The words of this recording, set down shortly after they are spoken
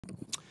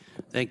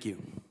Thank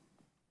you.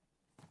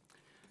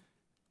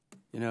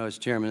 You know, as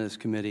chairman of this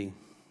committee,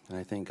 and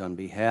I think on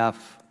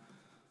behalf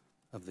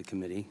of the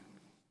committee,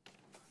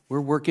 we're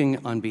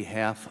working on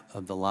behalf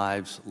of the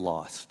lives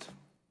lost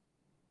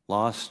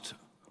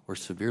or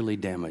severely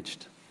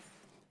damaged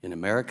in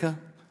America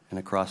and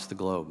across the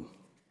globe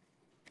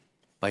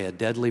by a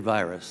deadly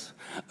virus,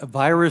 a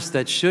virus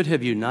that should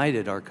have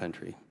united our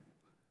country,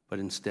 but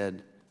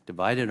instead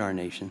divided our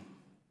nation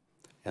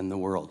and the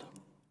world.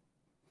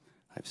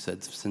 I've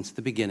said since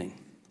the beginning,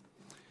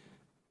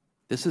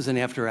 this is an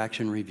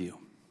after-action review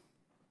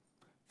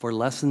for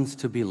lessons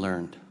to be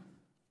learned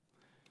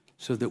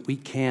so that we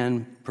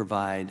can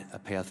provide a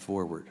path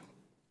forward.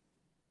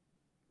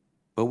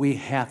 But we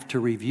have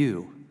to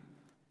review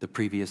the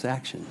previous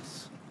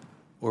actions,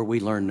 or we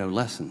learn no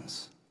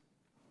lessons.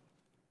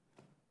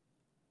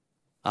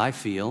 I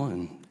feel,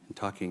 and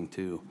talking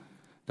to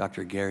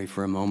Dr. Gary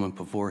for a moment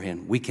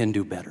beforehand, we can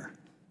do better,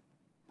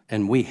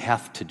 and we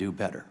have to do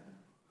better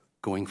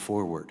going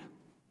forward.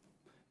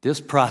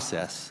 This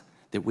process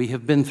that we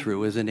have been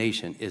through as a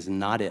nation is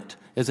not it.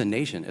 As a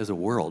nation, as a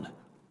world,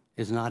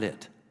 is not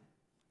it.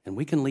 And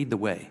we can lead the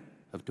way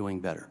of doing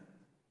better.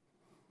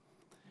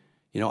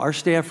 You know, our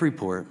staff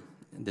report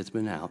that's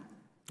been out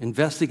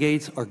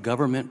investigates our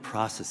government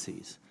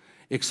processes,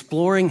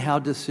 exploring how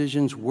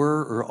decisions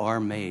were or are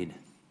made,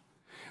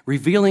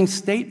 revealing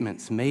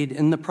statements made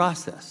in the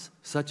process,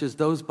 such as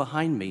those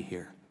behind me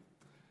here,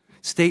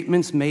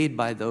 statements made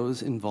by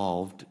those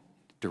involved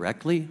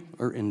directly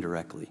or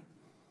indirectly.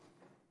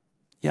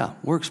 Yeah,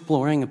 we're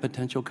exploring a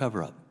potential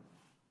cover-up.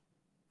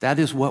 That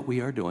is what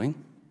we are doing.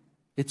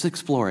 It's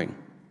exploring.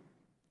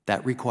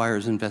 That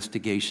requires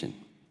investigation.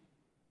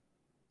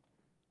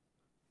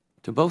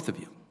 To both of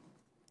you,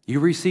 you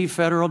receive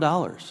federal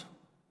dollars.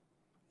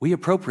 We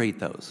appropriate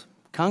those.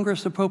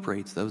 Congress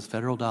appropriates those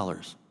federal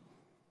dollars.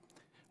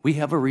 We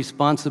have a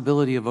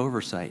responsibility of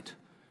oversight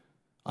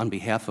on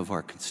behalf of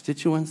our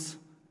constituents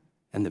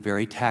and the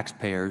very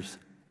taxpayers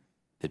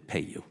that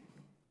pay you.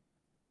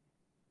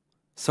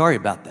 Sorry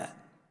about that,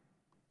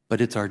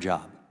 but it's our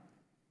job,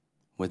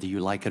 whether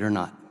you like it or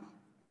not,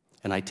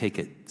 and I take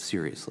it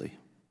seriously.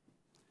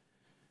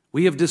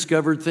 We have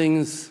discovered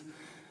things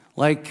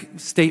like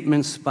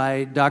statements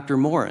by Dr.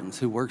 Morans,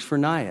 who works for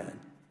NIAID.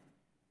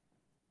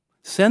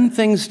 Send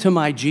things to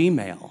my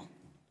Gmail.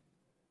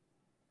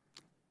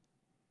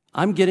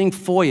 I'm getting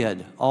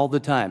FOIA'd all the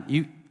time.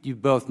 You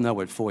both know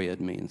what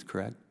FOIA'd means,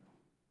 correct?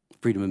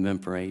 Freedom of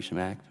Information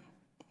Act.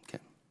 Okay.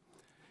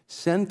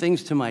 Send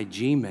things to my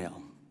Gmail.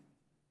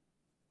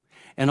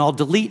 And I'll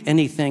delete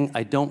anything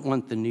I don't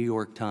want the New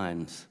York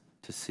Times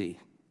to see.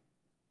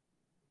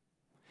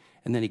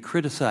 And then he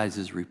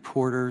criticizes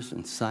reporters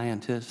and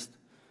scientists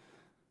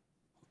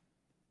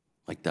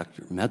like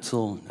Dr.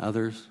 Metzel and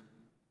others,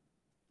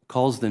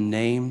 calls them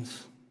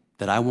names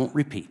that I won't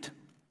repeat.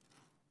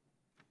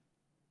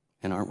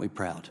 And aren't we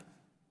proud?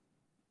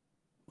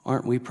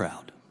 Aren't we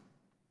proud?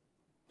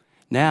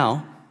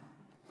 Now,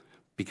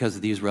 because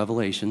of these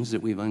revelations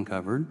that we've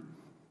uncovered,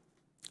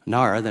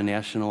 NARA, the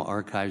National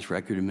Archives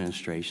Record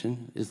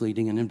Administration, is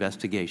leading an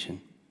investigation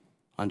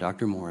on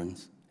Dr.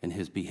 Morans and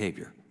his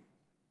behavior.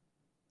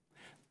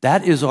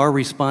 That is our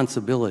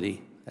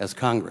responsibility as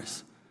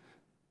Congress.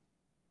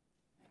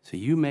 So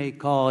you may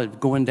call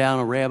it going down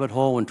a rabbit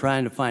hole and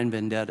trying to find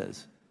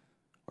vendettas,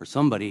 or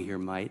somebody here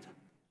might.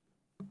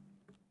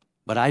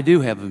 But I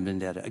do have a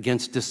vendetta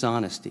against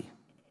dishonesty.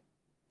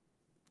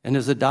 And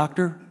as a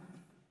doctor,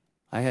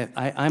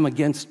 I'm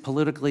against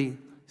politically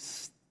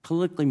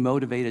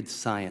motivated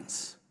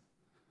science,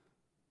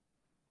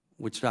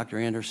 which Dr.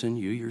 Anderson,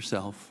 you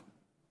yourself,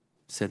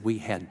 said we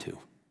had to.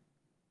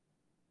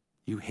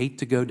 You hate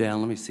to go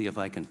down, let me see if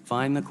I can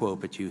find the quote,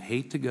 but you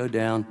hate to go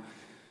down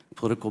a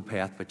political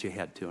path, but you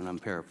had to, and I'm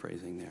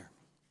paraphrasing there.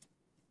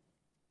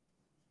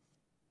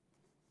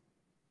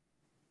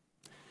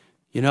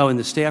 You know, in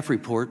the staff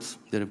reports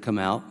that have come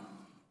out,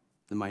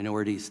 the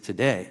minorities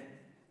today,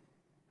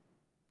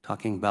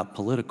 talking about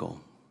political,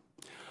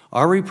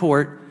 our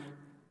report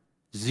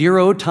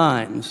 0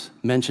 times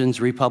mentions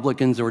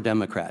Republicans or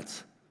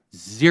Democrats.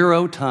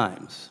 0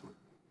 times.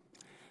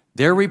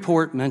 Their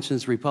report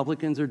mentions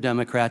Republicans or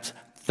Democrats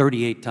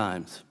 38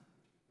 times.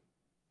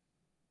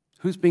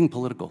 Who's being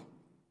political?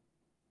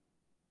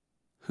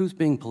 Who's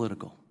being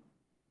political?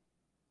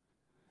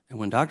 And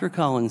when Dr.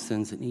 Collins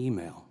sends an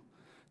email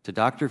to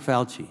Dr.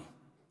 Fauci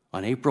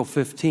on April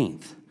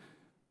 15th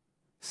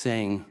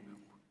saying,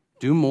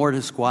 do more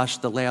to squash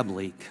the lab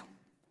leak,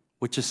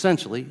 which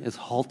essentially is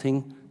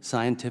halting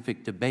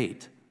scientific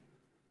debate.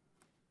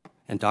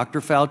 And Dr.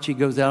 Fauci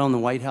goes out on the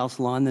White House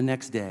lawn the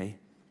next day,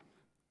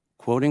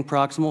 quoting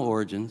Proximal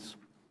origins,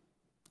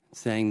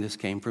 saying this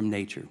came from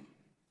nature,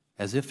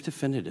 as if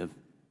definitive.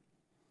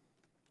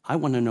 I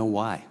want to know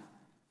why.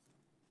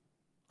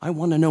 I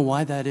want to know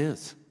why that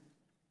is.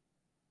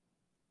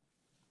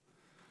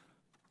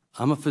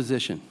 I'm a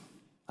physician.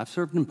 I've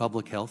served in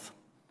public health.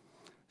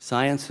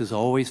 Science has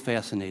always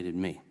fascinated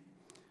me.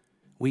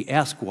 We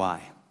ask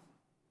why.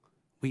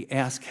 We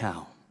ask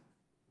how.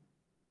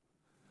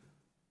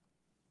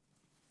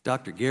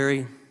 Dr.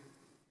 Gary,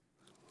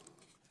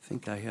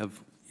 think I have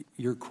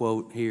your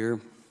quote here,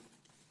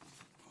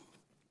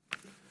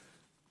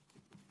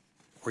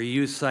 where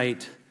you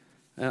cite,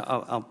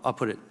 I'll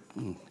put it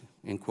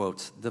in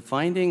quotes, "The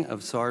finding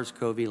of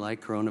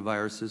SARS-CoV-like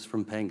coronaviruses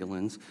from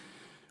pangolins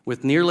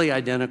with nearly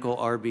identical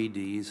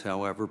RBDs,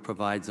 however,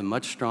 provides a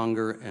much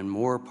stronger and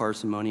more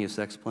parsimonious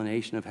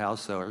explanation of how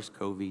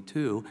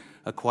SARS-CoV-2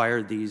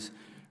 acquired these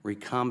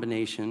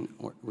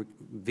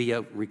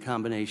via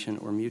recombination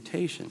or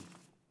mutation."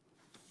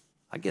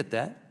 I get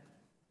that.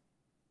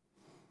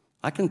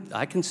 I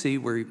can see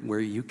where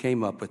you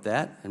came up with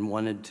that and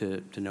wanted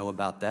to know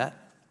about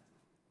that.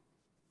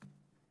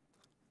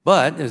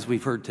 But as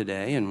we've heard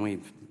today, and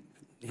we've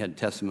had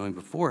testimony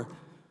before,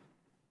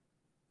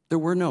 there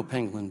were no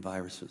pangolin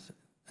viruses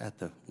at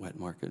the wet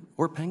market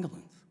or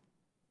pangolins.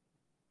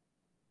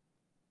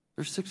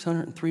 They're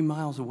 603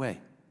 miles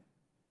away.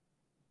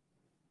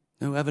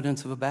 No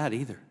evidence of a bat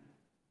either.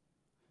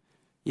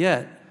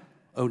 Yet,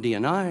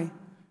 ODNI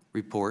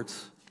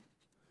reports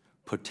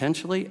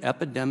potentially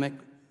epidemic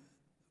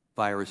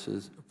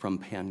viruses from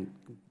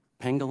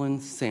pangolin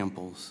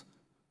samples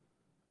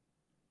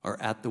are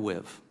at the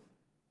WIV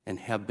and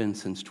have been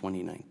since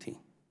 2019.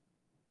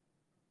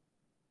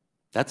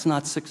 That's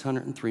not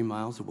 603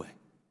 miles away.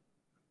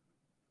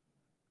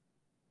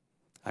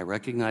 I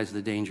recognize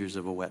the dangers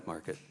of a wet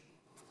market.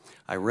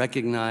 I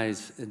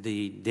recognize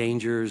the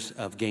dangers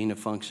of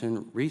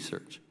gain-of-function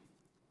research.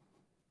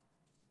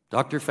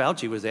 Dr.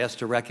 Fauci was asked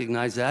to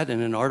recognize that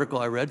in an article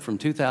I read from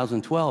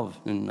 2012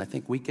 in, I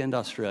think, Weekend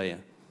Australia.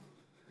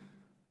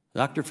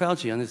 Dr.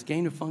 Fauci on this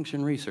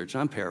gain-of-function research,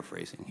 I'm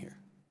paraphrasing here,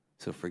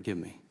 so forgive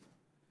me.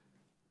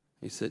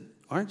 He said,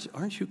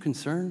 aren't you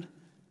concerned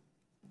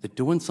that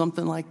doing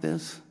something like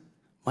this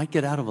might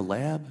get out of a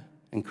lab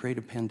and create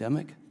a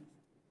pandemic?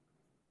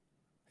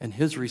 And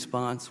his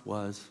response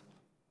was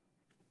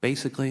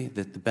basically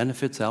that the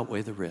benefits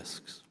outweigh the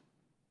risks.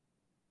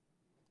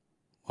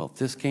 Well, if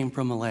this came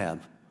from a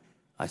lab,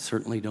 I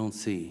certainly don't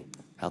see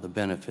how the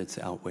benefits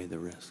outweigh the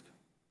risk.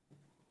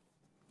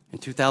 In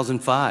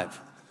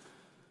 2005,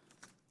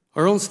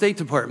 our own State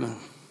Department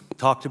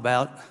talked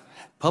about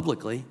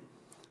publicly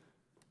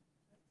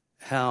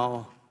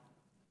how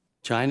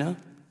China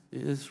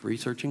is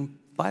researching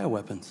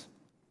bioweapons.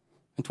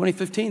 In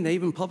 2015, they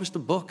even published a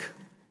book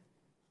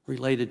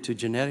related to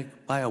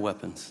genetic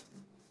bioweapons.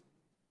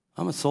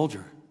 I'm a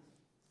soldier.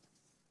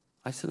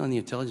 I sit on the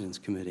Intelligence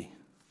Committee.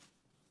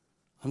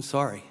 I'm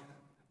sorry.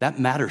 That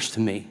matters to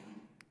me.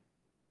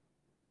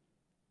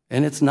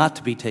 And it's not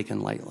to be taken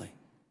lightly.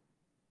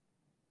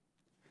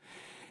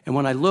 And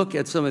when I look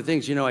at some of the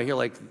things, you know, I hear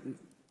like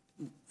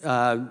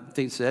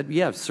they said,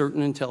 yeah,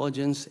 certain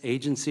intelligence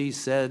agencies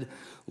said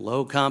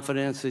low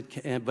confidence,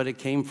 but it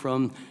came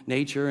from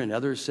nature, and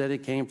others said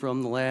it came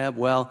from the lab.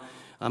 Well,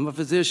 I'm a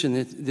physician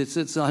that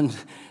sits on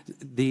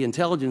the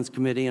Intelligence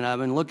Committee, and I've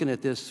been looking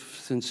at this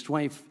since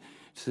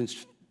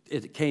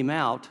it came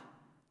out,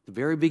 the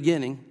very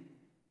beginning.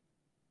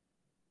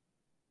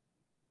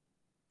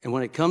 And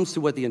when it comes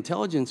to what the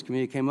Intelligence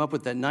Committee came up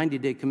with, that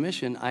 90-day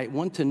commission, I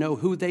want to know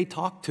who they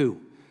talked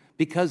to,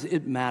 because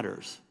it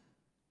matters.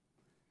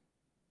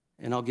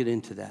 And I'll get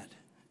into that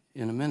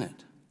in a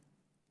minute.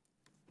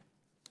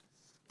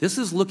 This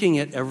is looking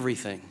at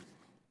everything,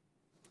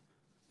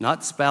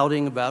 not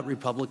spouting about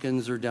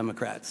Republicans or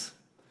Democrats.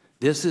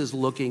 This is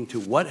looking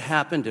to what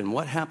happened and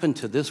what happened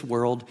to this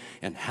world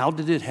and how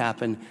did it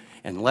happen,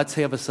 and let's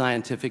have a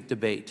scientific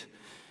debate.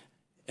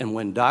 And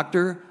when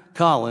Dr.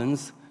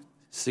 Collins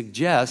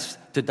suggests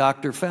to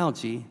Dr.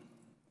 Fauci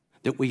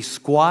that we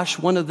squash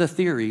one of the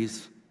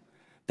theories,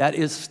 that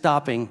is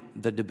stopping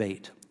the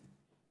debate.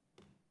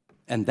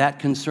 And that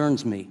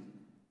concerns me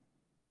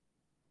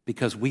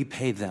because we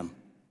pay them.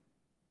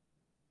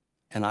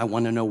 And I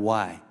want to know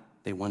why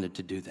they wanted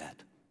to do that.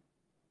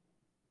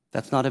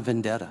 That's not a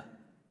vendetta.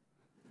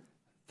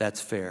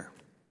 That's fair.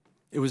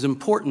 It was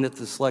important that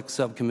the Select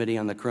Subcommittee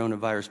on the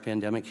Coronavirus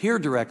Pandemic hear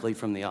directly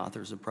from the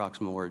authors of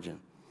Proximal Origin.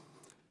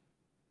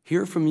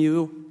 Hear from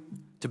you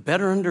to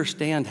better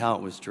understand how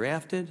it was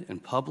drafted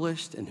and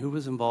published and who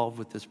was involved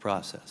with this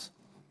process.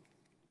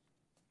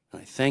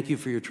 And I thank you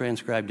for your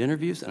transcribed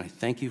interviews, and I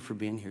thank you for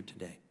being here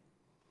today.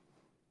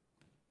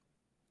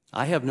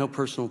 I have no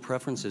personal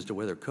preference as to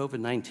whether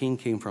COVID-19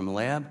 came from a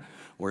lab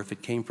or if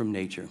it came from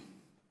nature.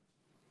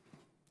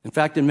 In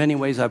fact, in many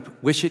ways, I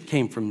wish it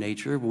came from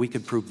nature, but we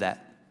could prove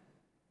that.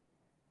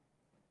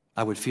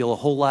 I would feel a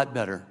whole lot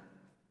better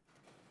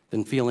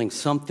than feeling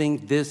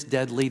something this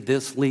deadly,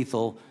 this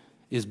lethal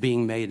is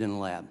being made in a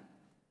lab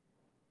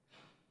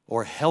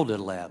or held at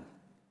a lab.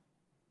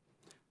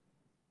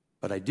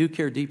 But I do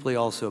care deeply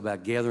also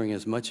about gathering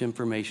as much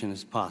information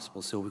as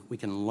possible so we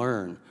can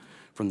learn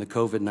from the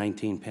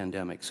COVID-19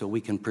 pandemic, so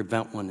we can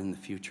prevent one in the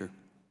future.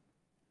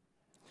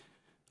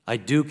 I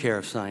do care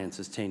if science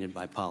is tainted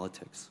by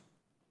politics,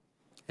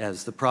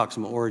 as the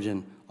Proximal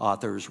Origin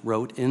authors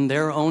wrote in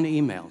their own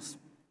emails.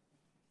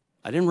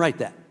 I didn't write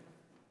that.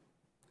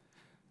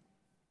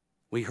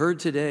 We heard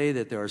today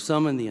that there are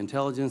some in the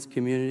intelligence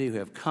community who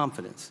have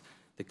confidence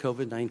that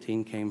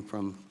COVID-19 came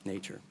from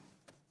nature.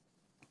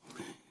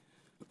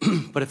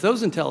 But if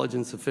those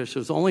intelligence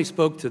officials only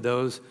spoke to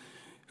those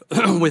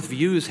with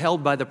views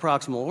held by the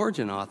proximal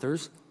origin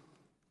authors,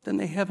 then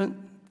they haven't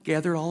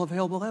gathered all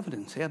available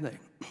evidence, have they?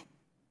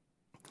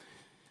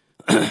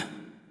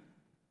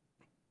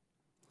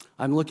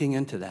 I'm looking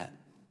into that,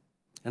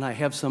 and I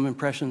have some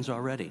impressions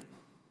already,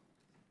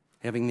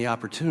 having the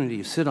opportunity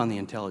to sit on the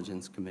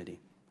Intelligence Committee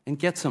and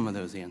get some of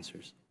those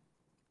answers.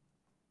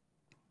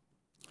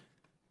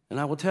 And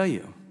I will tell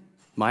you,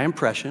 my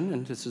impression,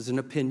 and this is an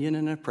opinion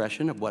and an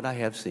impression of what I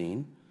have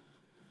seen,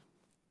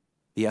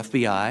 the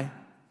FBI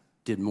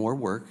did more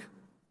work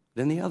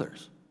than the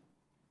others,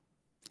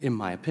 in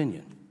my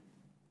opinion.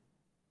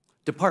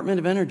 Department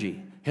of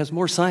Energy has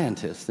more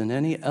scientists than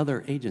any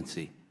other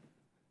agency.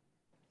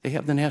 They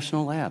have the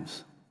national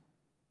labs.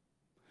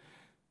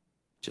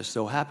 Just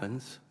so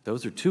happens,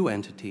 those are two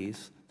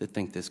entities that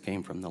think this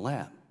came from the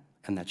lab,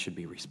 and that should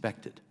be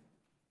respected.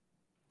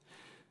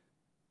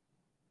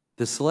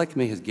 The Select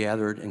Committee has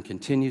gathered and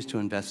continues to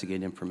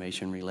investigate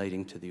information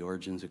relating to the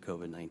origins of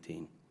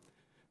COVID-19.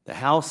 The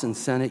House and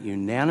Senate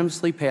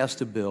unanimously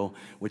passed a bill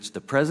which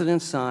the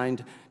President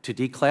signed to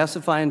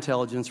declassify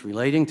intelligence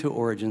relating to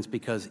origins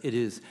because it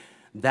is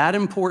that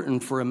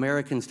important for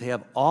Americans to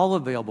have all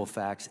available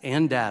facts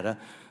and data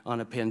on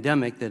a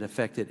pandemic that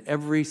affected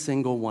every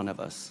single one of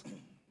us.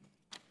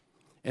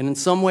 And in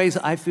some ways,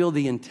 I feel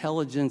the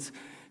Intelligence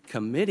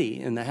Committee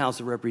in the House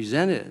of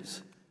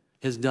Representatives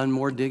has done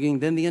more digging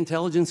than the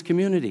intelligence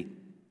community.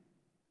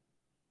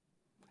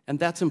 And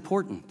that's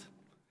important.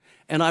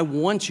 And I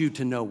want you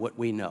to know what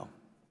we know.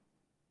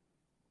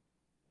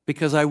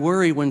 Because I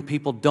worry when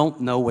people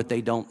don't know what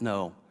they don't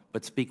know,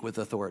 but speak with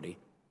authority.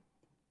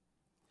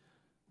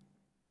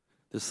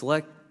 The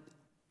Select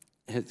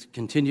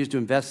continues to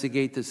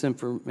investigate this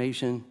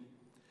information.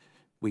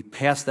 We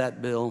passed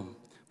that bill,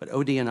 but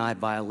ODNI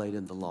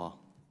violated the law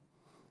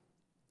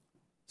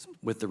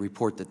with the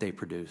report that they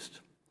produced.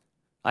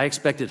 I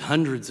expected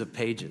hundreds of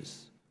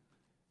pages.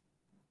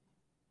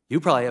 You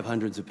probably have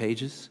hundreds of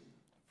pages,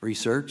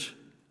 research,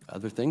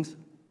 other things.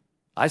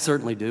 I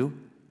certainly do.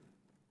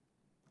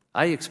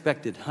 I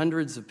expected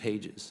hundreds of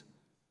pages,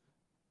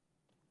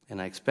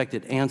 and I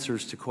expected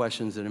answers to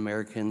questions that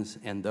Americans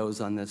and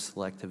those on this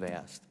Select have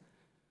asked,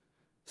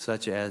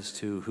 such as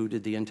to who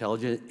did the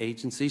intelligence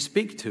agency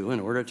speak to in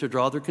order to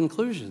draw their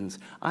conclusions.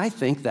 I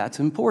think that's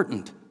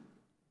important,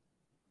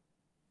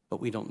 but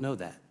we don't know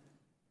that.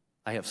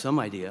 I have some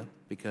idea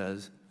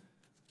because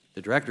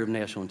the Director of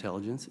National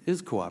Intelligence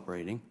is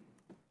cooperating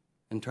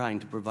and trying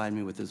to provide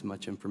me with as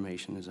much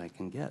information as I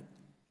can get.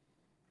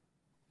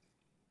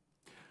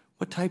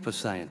 What type of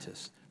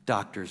scientists,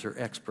 doctors, or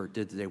expert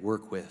did they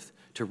work with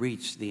to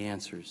reach the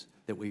answers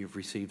that we have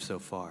received so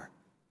far?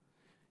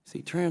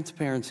 See,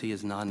 transparency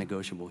is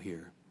non-negotiable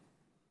here.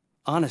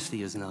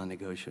 Honesty is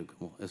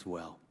non-negotiable as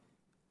well.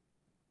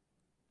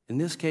 In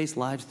this case,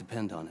 lives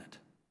depend on it.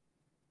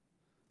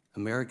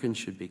 Americans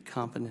should be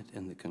confident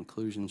in the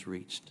conclusions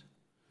reached.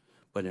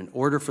 But in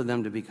order for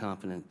them to be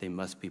confident, they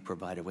must be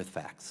provided with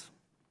facts.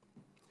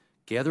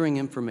 Gathering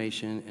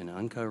information and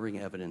uncovering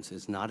evidence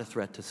is not a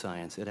threat to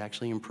science. It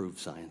actually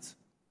improves science.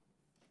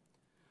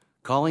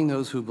 Calling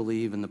those who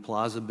believe in the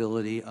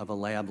plausibility of a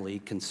lab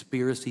leak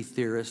conspiracy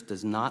theorists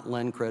does not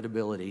lend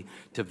credibility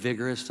to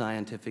vigorous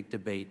scientific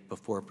debate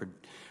before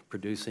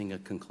producing a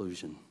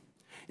conclusion.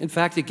 In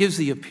fact, it gives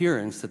the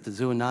appearance that the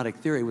zoonotic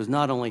theory was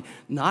not only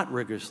not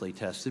rigorously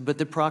tested, but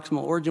that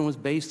proximal origin was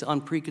based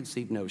on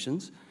preconceived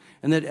notions,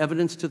 and that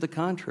evidence to the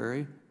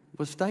contrary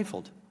was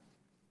stifled.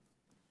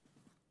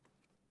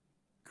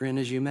 Grin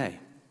as you may,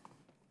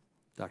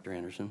 Dr.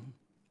 Anderson,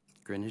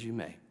 grin as you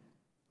may.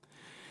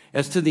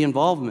 As to the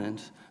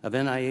involvement of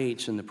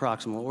NIH in the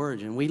proximal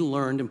origin, we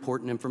learned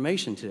important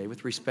information today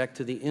with respect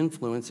to the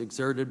influence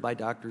exerted by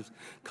Drs.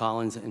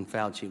 Collins and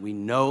Fauci. We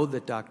know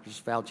that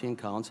Drs. Fauci and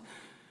Collins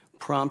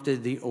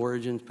prompted the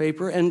origins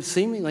paper, and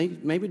seemingly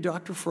maybe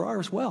Dr. Farrar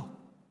as well.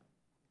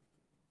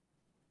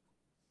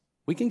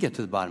 We can get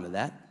to the bottom of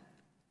that.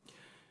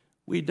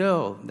 We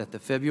know that the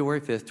February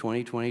 5th,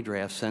 2020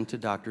 draft sent to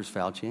Drs.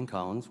 Fauci and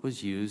Collins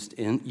was used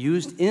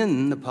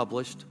in the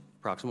published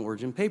proximal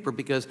origin paper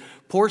because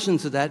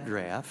portions of that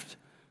draft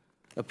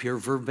appear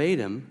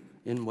verbatim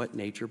in what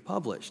Nature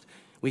published.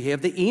 We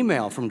have the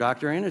email from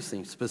Dr.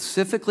 Anderson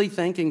specifically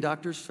thanking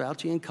Drs.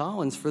 Fauci and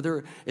Collins for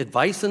their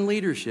advice and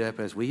leadership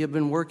as we have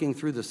been working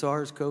through the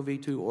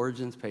SARS-CoV-2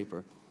 origins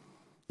paper.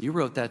 You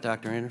wrote that,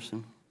 Dr.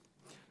 Anderson,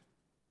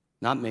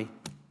 not me.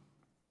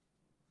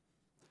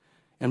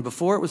 And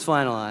before it was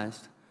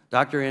finalized,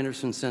 Dr.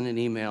 Anderson sent an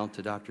email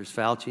to Drs.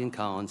 Fauci and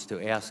Collins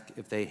to ask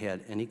if they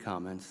had any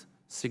comments,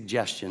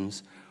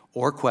 suggestions,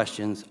 or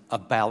questions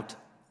about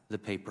the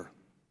paper.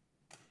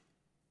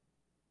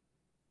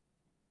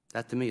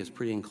 That, to me, is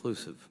pretty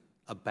inclusive,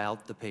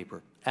 about the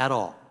paper, at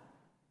all.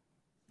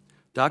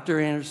 Dr.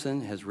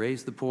 Anderson has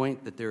raised the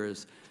point that there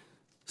is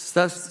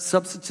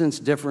substance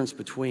difference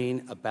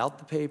between about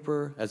the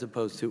paper as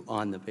opposed to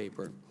on the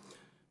paper.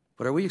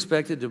 But are we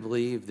expected to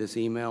believe this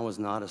email was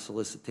not a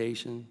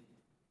solicitation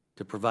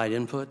to provide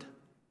input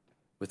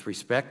with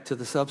respect to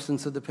the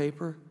substance of the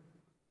paper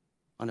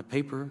on a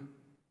paper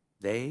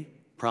They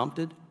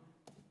prompted.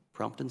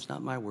 Prompting's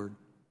not my word.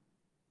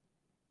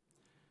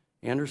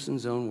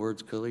 Anderson's own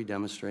words clearly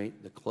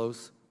demonstrate the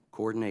close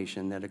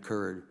coordination that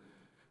occurred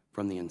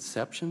from the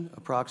inception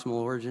of Proximal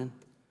Origin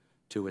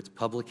to its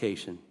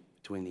publication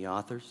between the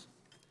authors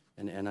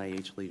and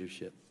NIH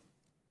leadership.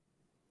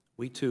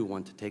 We too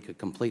want to take a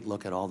complete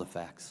look at all the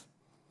facts,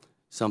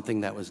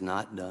 something that was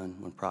not done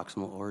when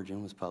Proximal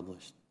Origin was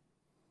published.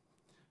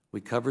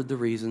 We covered the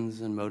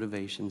reasons and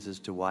motivations as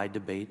to why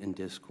debate and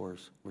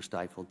discourse were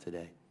stifled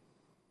today.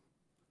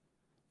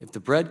 If the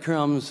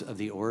breadcrumbs of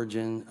the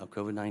origin of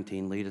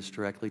COVID-19 lead us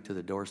directly to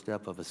the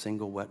doorstep of a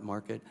single wet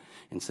market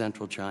in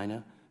central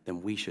China,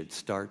 then we should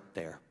start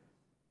there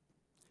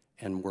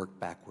and work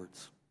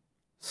backwards,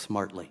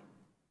 smartly.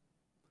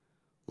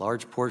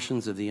 Large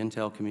portions of the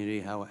intel community,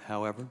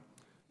 however,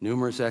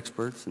 numerous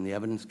experts and the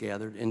evidence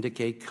gathered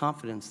indicate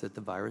confidence that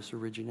the virus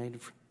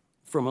originated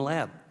from a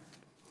lab.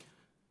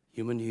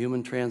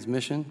 Human-to-human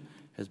transmission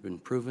has been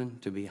proven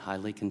to be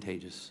highly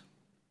contagious,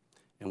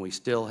 and we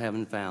still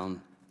haven't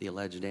found the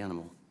alleged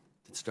animal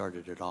that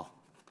started it all.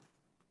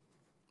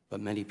 But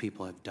many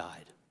people have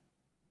died.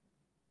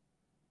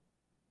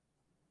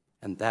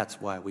 And that's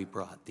why we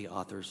brought the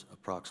authors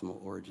of Proximal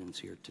Origins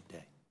here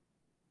today,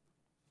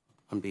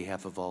 on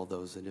behalf of all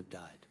those that have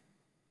died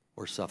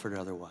or suffered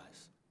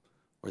otherwise,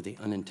 or the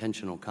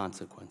unintentional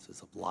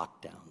consequences of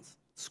lockdowns,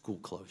 school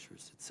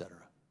closures, etc.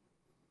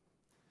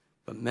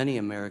 But many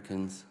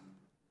Americans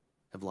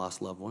have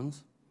lost loved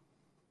ones.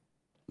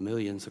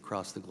 Millions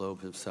across the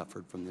globe have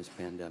suffered from this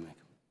pandemic.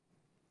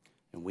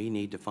 And we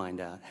need to find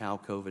out how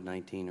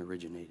COVID-19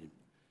 originated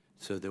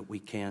so that we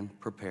can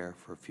prepare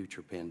for a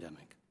future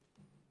pandemic.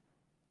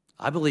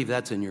 I believe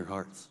that's in your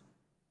hearts,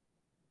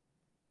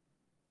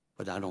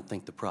 but I don't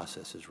think the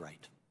process is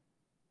right.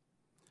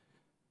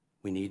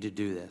 We need to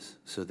do this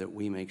so that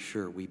we make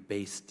sure we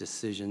base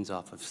decisions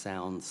off of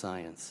sound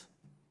science.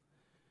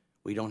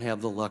 We don't have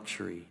the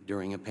luxury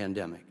during a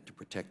pandemic to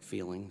protect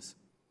feelings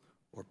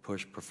or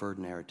push preferred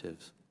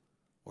narratives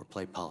or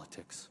play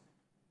politics.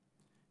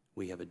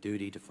 We have a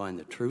duty to find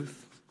the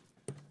truth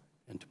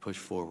and to push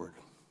forward.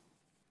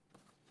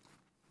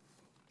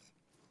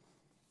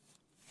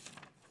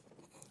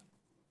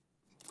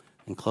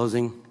 In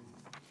closing,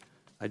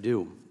 I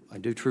do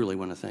truly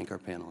want to thank our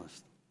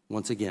panelists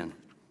once again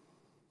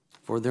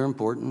for their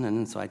important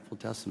and insightful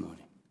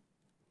testimony.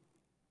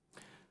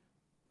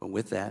 But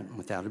with that,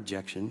 without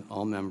objection,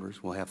 all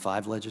members will have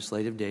 5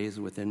 legislative days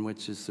within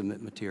which to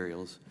submit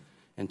materials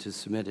and to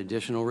submit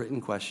additional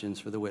written questions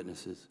for the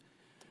witnesses,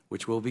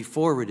 which will be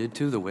forwarded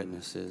to the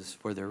witnesses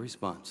for their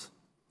response.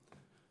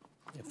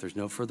 If there's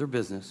no further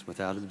business,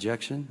 without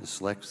objection, the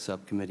Select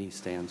Subcommittee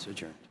stands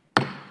adjourned.